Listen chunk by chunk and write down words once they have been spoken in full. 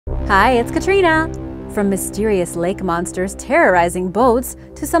Hi, it's Katrina! From mysterious lake monsters terrorizing boats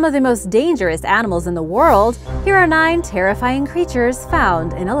to some of the most dangerous animals in the world, here are 9 terrifying creatures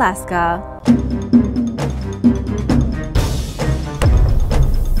found in Alaska.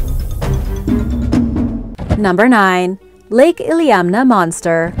 Number 9. Lake Iliamna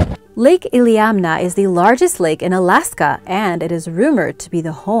Monster. Lake Iliamna is the largest lake in Alaska, and it is rumored to be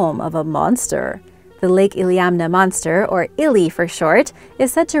the home of a monster. The Lake Iliamna Monster, or Illie for short,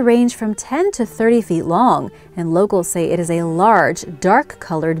 is said to range from 10 to 30 feet long, and locals say it is a large,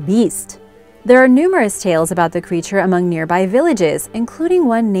 dark-colored beast. There are numerous tales about the creature among nearby villages, including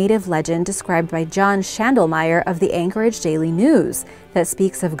one native legend described by John Schandelmeyer of the Anchorage Daily News that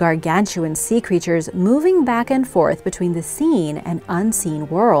speaks of gargantuan sea creatures moving back and forth between the seen and unseen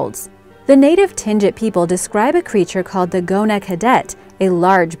worlds. The native Tlingit people describe a creature called the Gona Cadet, a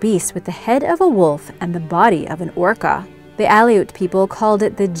large beast with the head of a wolf and the body of an orca. The Aleut people called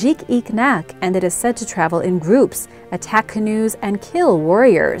it the Jik-Ik-Nak, and it is said to travel in groups, attack canoes, and kill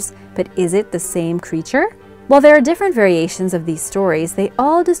warriors. But is it the same creature? While there are different variations of these stories, they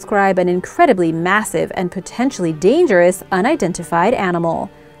all describe an incredibly massive and potentially dangerous unidentified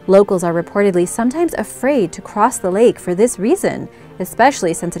animal. Locals are reportedly sometimes afraid to cross the lake for this reason,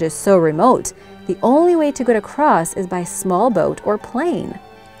 especially since it is so remote. The only way to get across is by small boat or plane.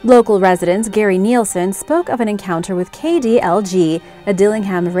 Local resident Gary Nielsen spoke of an encounter with KDLG, a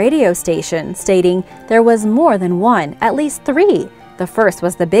Dillingham radio station, stating, "There was more than one, at least 3. The first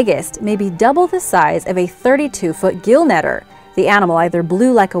was the biggest, maybe double the size of a 32-foot gill netter. The animal either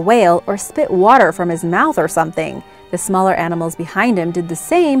blew like a whale or spit water from his mouth or something. The smaller animals behind him did the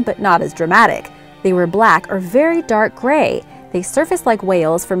same, but not as dramatic. They were black or very dark gray. They surfaced like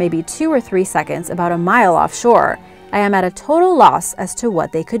whales for maybe 2 or 3 seconds about a mile offshore. I am at a total loss as to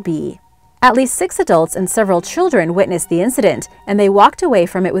what they could be." At least 6 adults and several children witnessed the incident, and they walked away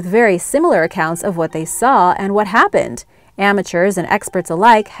from it with very similar accounts of what they saw and what happened. Amateurs and experts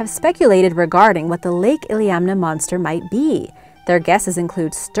alike have speculated regarding what the Lake Iliamna Monster might be. Their guesses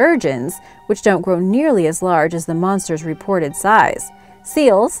include sturgeons, which don't grow nearly as large as the monster's reported size,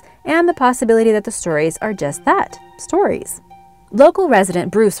 seals, and the possibility that the stories are just that, stories. Local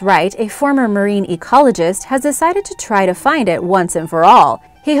resident Bruce Wright, a former marine ecologist, has decided to try to find it once and for all.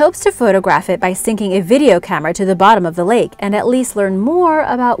 He hopes to photograph it by sinking a video camera to the bottom of the lake and at least learn more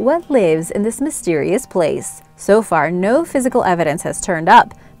about what lives in this mysterious place. So far, no physical evidence has turned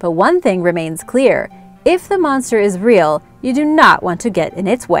up, but one thing remains clear. If the monster is real, you do not want to get in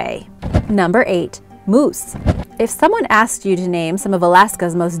its way. Number 8. Moose. If someone asked you to name some of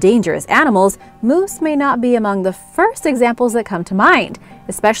Alaska's most dangerous animals, moose may not be among the first examples that come to mind,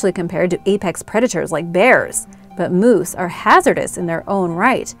 especially compared to apex predators like bears. But moose are hazardous in their own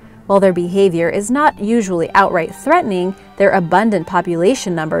right. While their behavior is not usually outright threatening, their abundant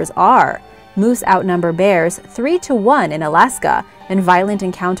population numbers are. Moose outnumber bears 3 to 1 in Alaska, and violent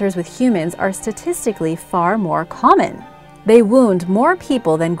encounters with humans are statistically far more common. They wound more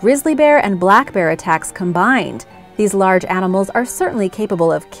people than grizzly bear and black bear attacks combined. These large animals are certainly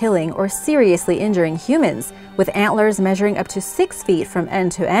capable of killing or seriously injuring humans, with antlers measuring up to 6 feet from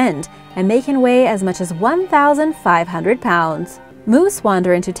end to end, and they can weigh as much as 1,500 pounds. Moose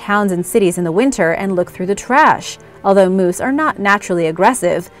wander into towns and cities in the winter and look through the trash. Although moose are not naturally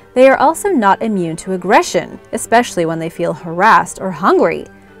aggressive, they are also not immune to aggression, especially when they feel harassed or hungry.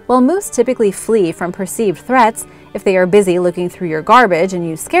 While moose typically flee from perceived threats, if they are busy looking through your garbage and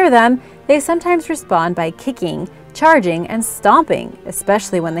you scare them, they sometimes respond by kicking, charging, and stomping,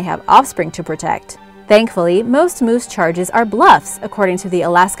 especially when they have offspring to protect. Thankfully, most moose charges are bluffs, according to the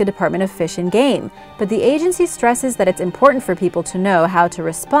Alaska Department of Fish and Game, but the agency stresses that it's important for people to know how to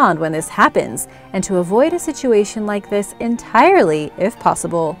respond when this happens, and to avoid a situation like this entirely if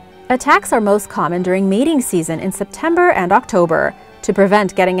possible. Attacks are most common during mating season in September and October. To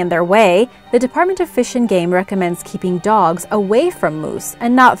prevent getting in their way, the Department of Fish and Game recommends keeping dogs away from moose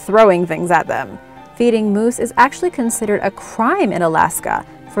and not throwing things at them. Feeding moose is actually considered a crime in Alaska,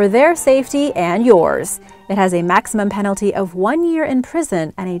 for their safety and yours. It has a maximum penalty of 1 year in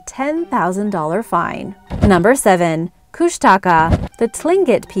prison and a $10,000 fine. Number 7. Kushtaka. The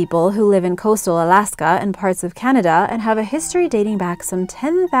Tlingit people who live in coastal Alaska and parts of Canada and have a history dating back some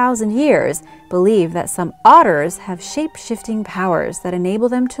 10,000 years believe that some otters have shape-shifting powers that enable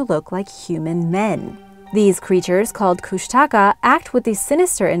them to look like human men. These creatures, called Kushtaka, act with the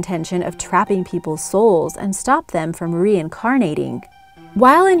sinister intention of trapping people's souls and stop them from reincarnating.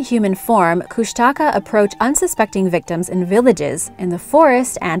 While in human form, Kushtaka approach unsuspecting victims in villages, in the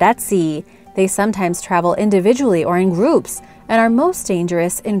forest, and at sea. They sometimes travel individually or in groups, and are most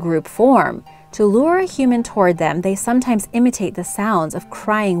dangerous in group form. To lure a human toward them, they sometimes imitate the sounds of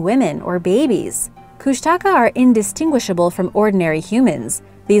crying women or babies. Kushtaka are indistinguishable from ordinary humans.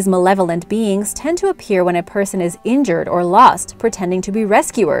 These malevolent beings tend to appear when a person is injured or lost, pretending to be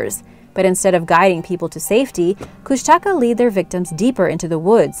rescuers. But instead of guiding people to safety, Kushtaka lead their victims deeper into the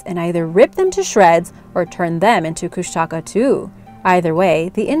woods and either rip them to shreds or turn them into Kushtaka too. Either way,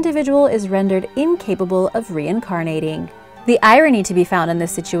 the individual is rendered incapable of reincarnating. The irony to be found in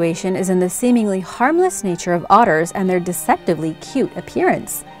this situation is in the seemingly harmless nature of otters and their deceptively cute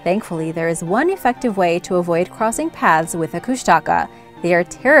appearance. Thankfully, there is one effective way to avoid crossing paths with a Kushtaka. They are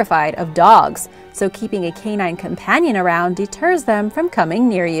terrified of dogs, so keeping a canine companion around deters them from coming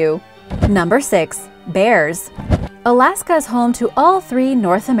near you. Number 6. Bears. Alaska is home to all 3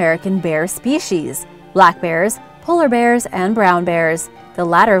 North American bear species: black bears, polar bears, and brown bears, the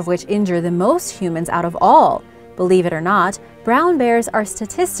latter of which injure the most humans out of all. Believe it or not, brown bears are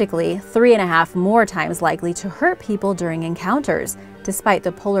statistically 3.5 more times likely to hurt people during encounters, despite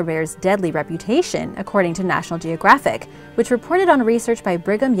the polar bear's deadly reputation, according to National Geographic, which reported on research by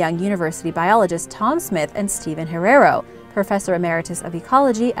Brigham Young University biologists Tom Smith and Stephen Herrero, Professor Emeritus of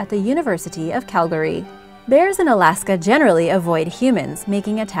Ecology at the University of Calgary. Bears in Alaska generally avoid humans,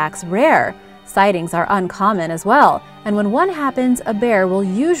 making attacks rare. Sightings are uncommon as well, and when one happens, a bear will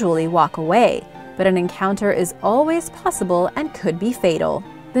usually walk away. But an encounter is always possible and could be fatal.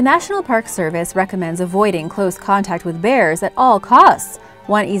 The National Park Service recommends avoiding close contact with bears at all costs.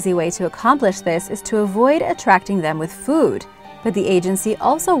 One easy way to accomplish this is to avoid attracting them with food. But the agency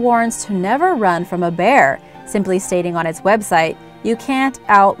also warns to never run from a bear, simply stating on its website, "You can't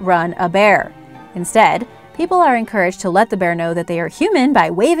outrun a bear." Instead, people are encouraged to let the bear know that they are human by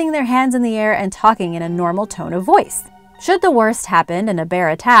waving their hands in the air and talking in a normal tone of voice. Should the worst happen and a bear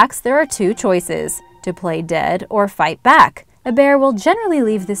attacks, there are 2 choices: to play dead or fight back. A bear will generally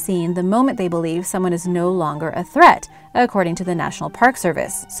leave the scene the moment they believe someone is no longer a threat, according to the National Park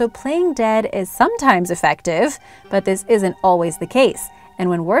Service. So playing dead is sometimes effective, but this isn't always the case. And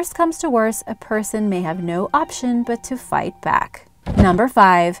when worst comes to worst, a person may have no option but to fight back. Number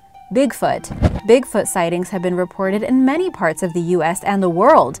 5. Bigfoot. Bigfoot sightings have been reported in many parts of the US and the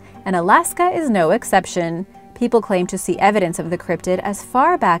world, and Alaska is no exception. People claim to see evidence of the cryptid as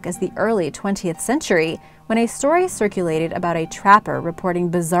far back as the early 20th century, when a story circulated about a trapper reporting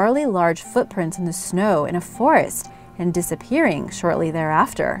bizarrely large footprints in the snow in a forest and disappearing shortly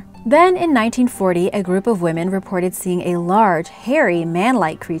thereafter. Then in 1940, a group of women reported seeing a large, hairy,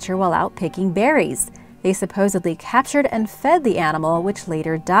 man-like creature while out picking berries. They supposedly captured and fed the animal, which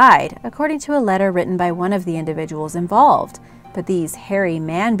later died, according to a letter written by one of the individuals involved. But these hairy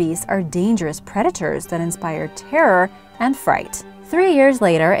man-beasts are dangerous predators that inspire terror and fright. 3 years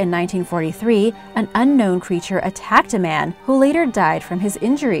later, in 1943, an unknown creature attacked a man who later died from his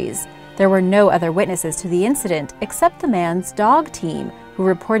injuries. There were no other witnesses to the incident except the man's dog team, who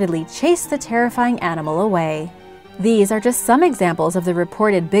reportedly chased the terrifying animal away. These are just some examples of the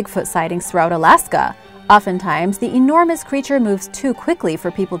reported Bigfoot sightings throughout Alaska. Oftentimes, the enormous creature moves too quickly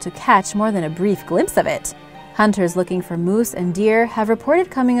for people to catch more than a brief glimpse of it. Hunters looking for moose and deer have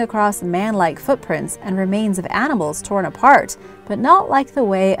reported coming across man-like footprints and remains of animals torn apart, but not like the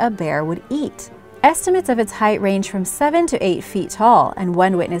way a bear would eat. Estimates of its height range from 7 to 8 feet tall, and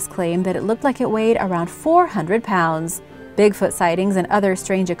one witness claimed that it looked like it weighed around 400 pounds. Bigfoot sightings and other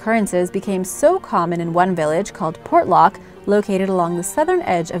strange occurrences became so common in one village called Portlock, located along the southern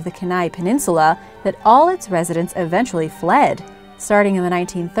edge of the Kenai Peninsula, that all its residents eventually fled. Starting in the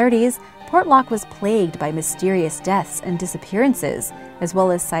 1930s, Portlock was plagued by mysterious deaths and disappearances, as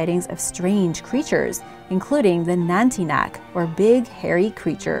well as sightings of strange creatures, including the Nantinak, or big hairy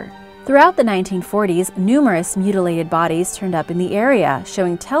creature. Throughout the 1940s, numerous mutilated bodies turned up in the area,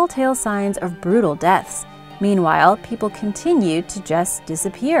 showing telltale signs of brutal deaths. Meanwhile, people continued to just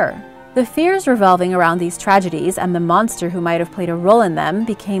disappear. The fears revolving around these tragedies and the monster who might have played a role in them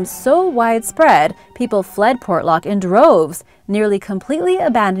became so widespread, people fled Portlock in droves, nearly completely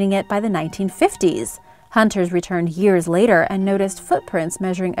abandoning it by the 1950s. Hunters returned years later and noticed footprints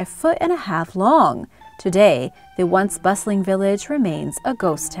measuring 1.5 feet long. Today, the once bustling village remains a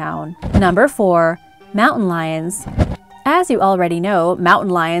ghost town. Number 4. Mountain lions. As you already know,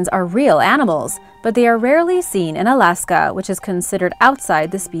 mountain lions are real animals, but they are rarely seen in Alaska, which is considered outside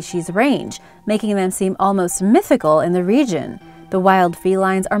the species range, making them seem almost mythical in the region. The wild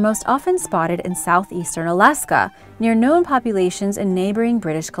felines are most often spotted in southeastern Alaska, near known populations in neighboring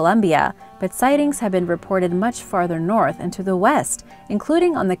British Columbia, but sightings have been reported much farther north and to the west,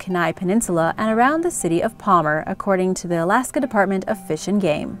 including on the Kenai Peninsula and around the city of Palmer, according to the Alaska Department of Fish and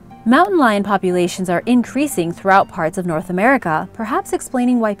Game. Mountain lion populations are increasing throughout parts of North America, perhaps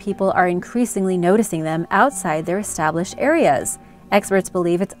explaining why people are increasingly noticing them outside their established areas. Experts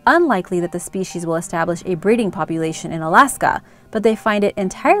believe it's unlikely that the species will establish a breeding population in Alaska, but they find it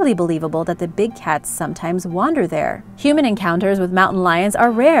entirely believable that the big cats sometimes wander there. Human encounters with mountain lions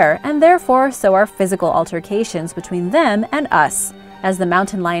are rare, and therefore so are physical altercations between them and us. As the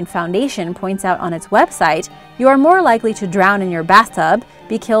Mountain Lion Foundation points out on its website, you are more likely to drown in your bathtub,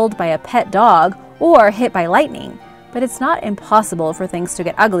 be killed by a pet dog, or hit by lightning. But it's not impossible for things to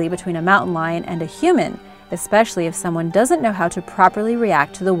get ugly between a mountain lion and a human, especially if someone doesn't know how to properly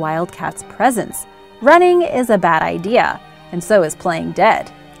react to the wildcat's presence. Running is a bad idea, and so is playing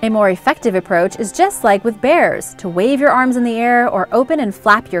dead. A more effective approach is just like with bears, to wave your arms in the air or open and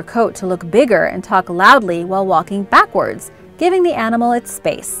flap your coat to look bigger and talk loudly while walking backwards, giving the animal its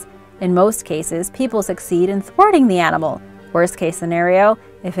space. In most cases, people succeed in thwarting the animal. Worst case scenario,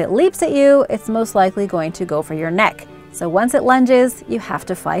 if it leaps at you, it's most likely going to go for your neck. So once it lunges, you have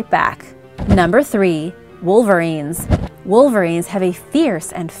to fight back. Number 3. Wolverines. Wolverines have a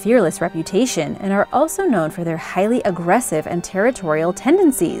fierce and fearless reputation and are also known for their highly aggressive and territorial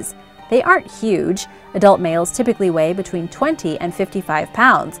tendencies. They aren't huge. Adult males typically weigh between 20 and 55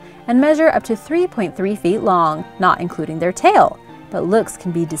 pounds and measure up to 3.3 feet long, not including their tail. But looks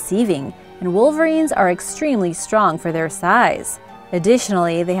can be deceiving, and wolverines are extremely strong for their size.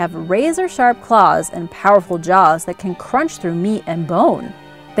 Additionally, they have razor-sharp claws and powerful jaws that can crunch through meat and bone.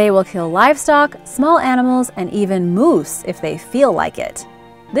 They will kill livestock, small animals, and even moose if they feel like it.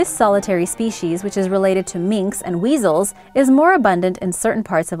 This solitary species, which is related to minks and weasels, is more abundant in certain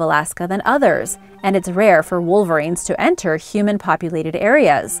parts of Alaska than others, and it's rare for wolverines to enter human-populated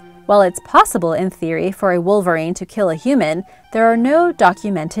areas. While it's possible in theory for a wolverine to kill a human, there are no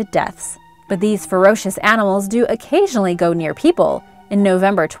documented deaths. But these ferocious animals do occasionally go near people. In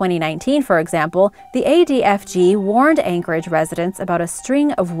November 2019, for example, the ADFG warned Anchorage residents about a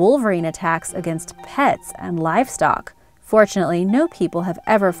string of wolverine attacks against pets and livestock. Fortunately, no people have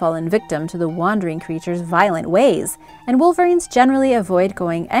ever fallen victim to the wandering creature's violent ways, and wolverines generally avoid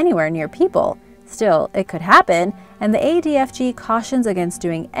going anywhere near people. Still, it could happen, and the ADFG cautions against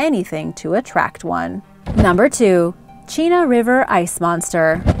doing anything to attract one. Number 2. Chena River Ice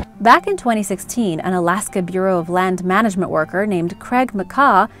Monster. Back in 2016, an Alaska Bureau of Land Management worker named Craig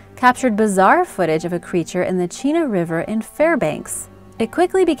McCaw captured bizarre footage of a creature in the Chena River in Fairbanks. It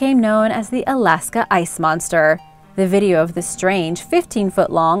quickly became known as the Alaska Ice Monster. The video of the strange,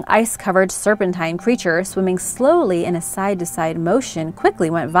 15-foot-long, ice-covered serpentine creature swimming slowly in a side-to-side motion quickly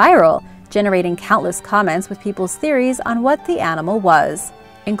went viral, generating countless comments with people's theories on what the animal was.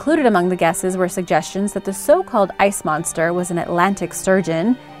 Included among the guesses were suggestions that the so-called ice monster was an Atlantic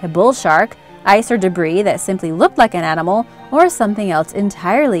sturgeon, a bull shark, ice or debris that simply looked like an animal, or something else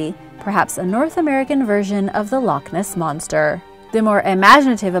entirely, perhaps a North American version of the Loch Ness Monster. The more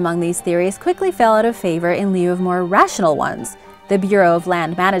imaginative among these theories quickly fell out of favor in lieu of more rational ones. The Bureau of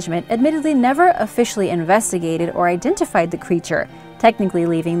Land Management admittedly never officially investigated or identified the creature, technically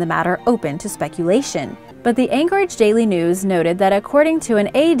leaving the matter open to speculation. But the Anchorage Daily News noted that according to an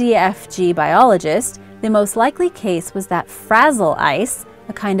ADFG biologist, the most likely case was that frazzle ice,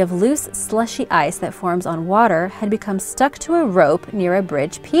 a kind of loose, slushy ice that forms on water, had become stuck to a rope near a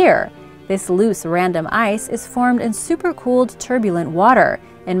bridge pier. This loose, random ice is formed in supercooled, turbulent water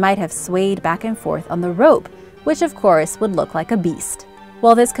and might have swayed back and forth on the rope, which of course would look like a beast.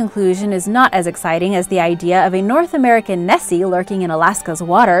 While this conclusion is not as exciting as the idea of a North American Nessie lurking in Alaska's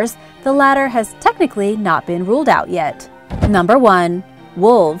waters, the latter has technically not been ruled out yet. Number 1.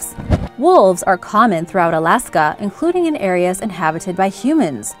 Wolves. Wolves are common throughout Alaska, including in areas inhabited by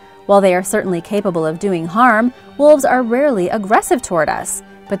humans. While they are certainly capable of doing harm, wolves are rarely aggressive toward us,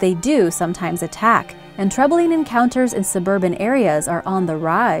 but they do sometimes attack, and troubling encounters in suburban areas are on the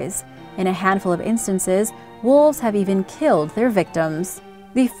rise. In a handful of instances, wolves have even killed their victims.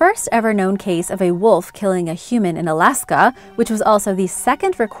 The first ever known case of a wolf killing a human in Alaska, which was also the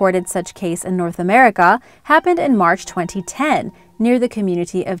second recorded such case in North America, happened in March 2010, near the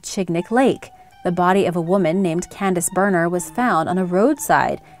community of Chignik Lake. The body of a woman named Candace Berner was found on a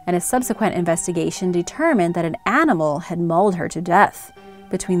roadside, and a subsequent investigation determined that an animal had mauled her to death.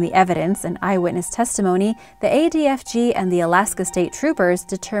 Between the evidence and eyewitness testimony, the ADFG and the Alaska State Troopers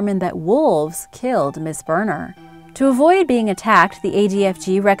determined that wolves killed Miss Berner. To avoid being attacked, the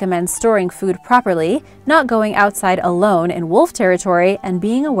ADFG recommends storing food properly, not going outside alone in wolf territory, and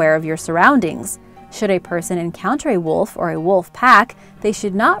being aware of your surroundings. Should a person encounter a wolf or a wolf pack, they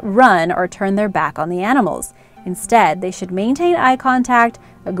should not run or turn their back on the animals. Instead, they should maintain eye contact,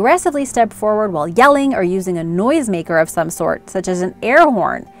 aggressively step forward while yelling or using a noisemaker of some sort, such as an air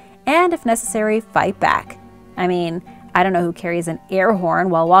horn, and if necessary, fight back. I mean, I don't know who carries an air horn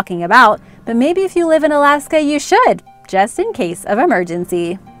while walking about, but maybe if you live in Alaska, you should, just in case of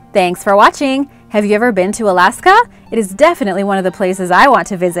emergency. Thanks for watching! Have you ever been to Alaska? It is definitely one of the places I want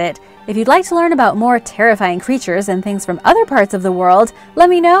to visit. If you'd like to learn about more terrifying creatures and things from other parts of the world, let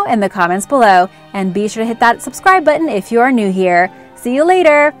me know in the comments below. And be sure to hit that subscribe button if you are new here. See you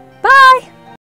later! Bye!